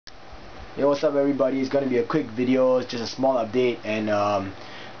Yo, what's up everybody? It's gonna be a quick video, it's just a small update, and I'm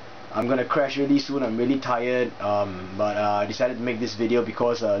gonna crash really soon. I'm really tired, but I decided to make this video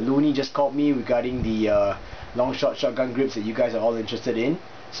because Looney just called me regarding the Longshot shotgun grips that you guys are all interested in.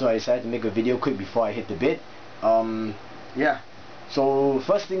 So I decided to make a video quick before I hit the bid. Yeah. So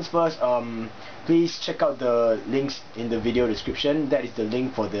first things first, please check out the links in the video description. That is the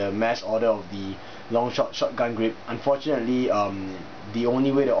link for the mass order of the Longshot shotgun grip. Unfortunately, the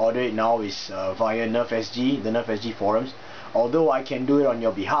only way to order it now is via wrxloonie, the wrxloonie forums. Although I can do it on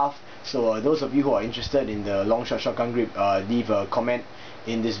your behalf, so those of you who are interested in the Longshot shotgun grip, leave a comment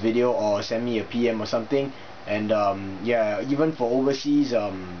in this video or send me a PM or something. And yeah, even for overseas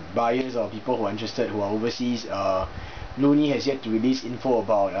buyers or people who are interested who are overseas, Looney has yet to release info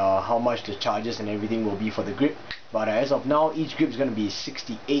about how much the charges and everything will be for the grip. But as of now, each grip is going to be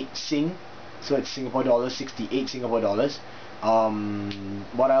 68 Sing, so it's Singapore dollars, 68 Singapore dollars.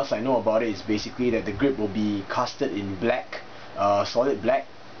 What else I know about it is basically that the grip will be casted in black, solid black,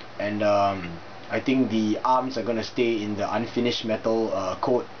 and I think the arms are going to stay in the unfinished metal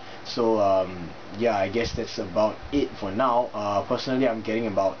coat. So yeah, I guess that's about it for now. Personally, I'm getting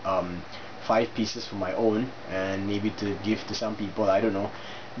about 5 pieces for my own, and maybe to give to some people, I don't know.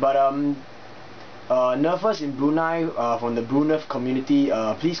 But Nerfers in Brunei, from the Brunei community,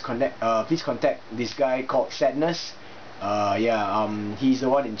 please contact this guy called Sadness. Yeah, he's the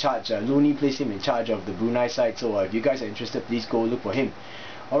one in charge. Looney placed him in charge of the Brunei side, so if you guys are interested, please go look for him.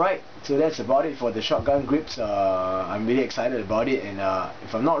 Alright, so that's about it for the shotgun grips. I'm really excited about it, and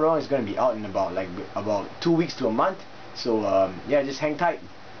if I'm not wrong, it's going to be out in about 2 weeks to a month. So yeah, just hang tight.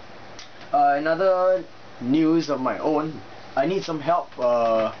 Another news of my own, I need some help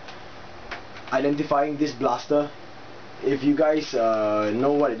identifying this blaster. If you guys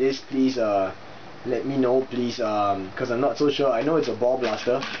know what it is, please let me know, please, because I'm not so sure. I know it's a ball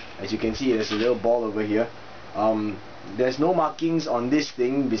blaster. As you can see, there's a little ball over here. There's no markings on this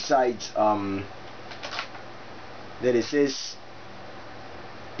thing besides that it says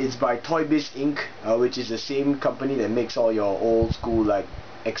it's by Toy Biz Inc., which is the same company that makes all your old school like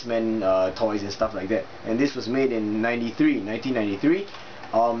X-Men toys and stuff like that. And this was made in 1993.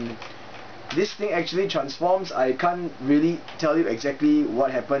 This thing actually transforms. I can't really tell you exactly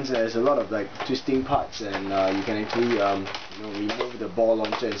what happens. There's a lot of like twisting parts, and you can actually remove the ball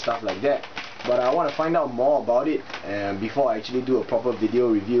launcher and stuff like that. But I want to find out more about it before I actually do a proper video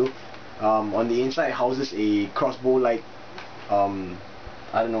review. On the inside, it houses a crossbow like I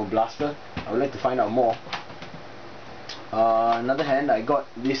don't know, blaster. I would like to find out more. Another hand, I got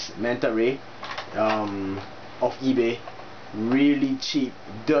this manta ray off eBay, really cheap,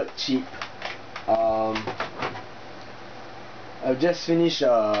 dirt cheap. I've just finished,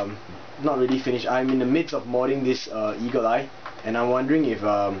 not really finished, I'm in the midst of modding this eagle eye, and I'm wondering if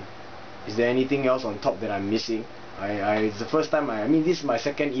is there anything else on top that I'm missing. It's the first time I mean, this is my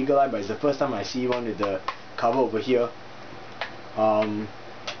second eagle eye, but it's the first time I see one with the cover over here. And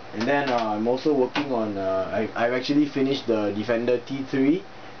then I'm also working on I've actually finished the Defender T3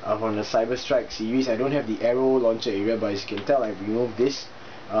 from the Cyber Strike series. I don't have the arrow launcher area, but as you can tell, I've removed this.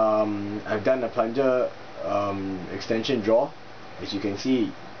 I've done a plunger extension draw. As you can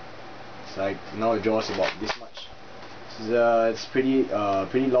see, it's like now it draws about this much. It's pretty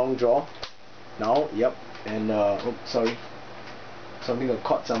long draw now. Yep. And oh, sorry, something got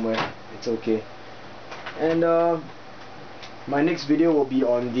caught somewhere. It's okay. And my next video will be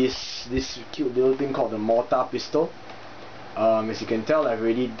on this cute little thing called the mortar pistol. As you can tell, I've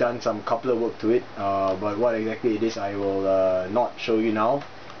already done some couple of work to it, but what exactly it is, I will not show you now.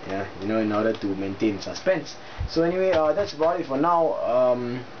 Yeah, in order to maintain suspense. So anyway, that's about it for now.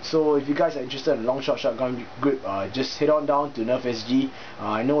 So if you guys are interested in Longshot shotgun grip, just head on down to wrxloonie.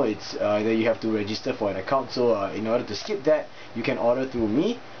 I know it's that you have to register for an account, so in order to skip that, you can order through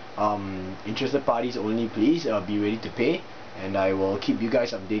me. Interested parties only, please be ready to pay, and I will keep you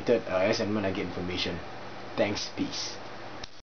guys updated as and when I get information. Thanks, peace.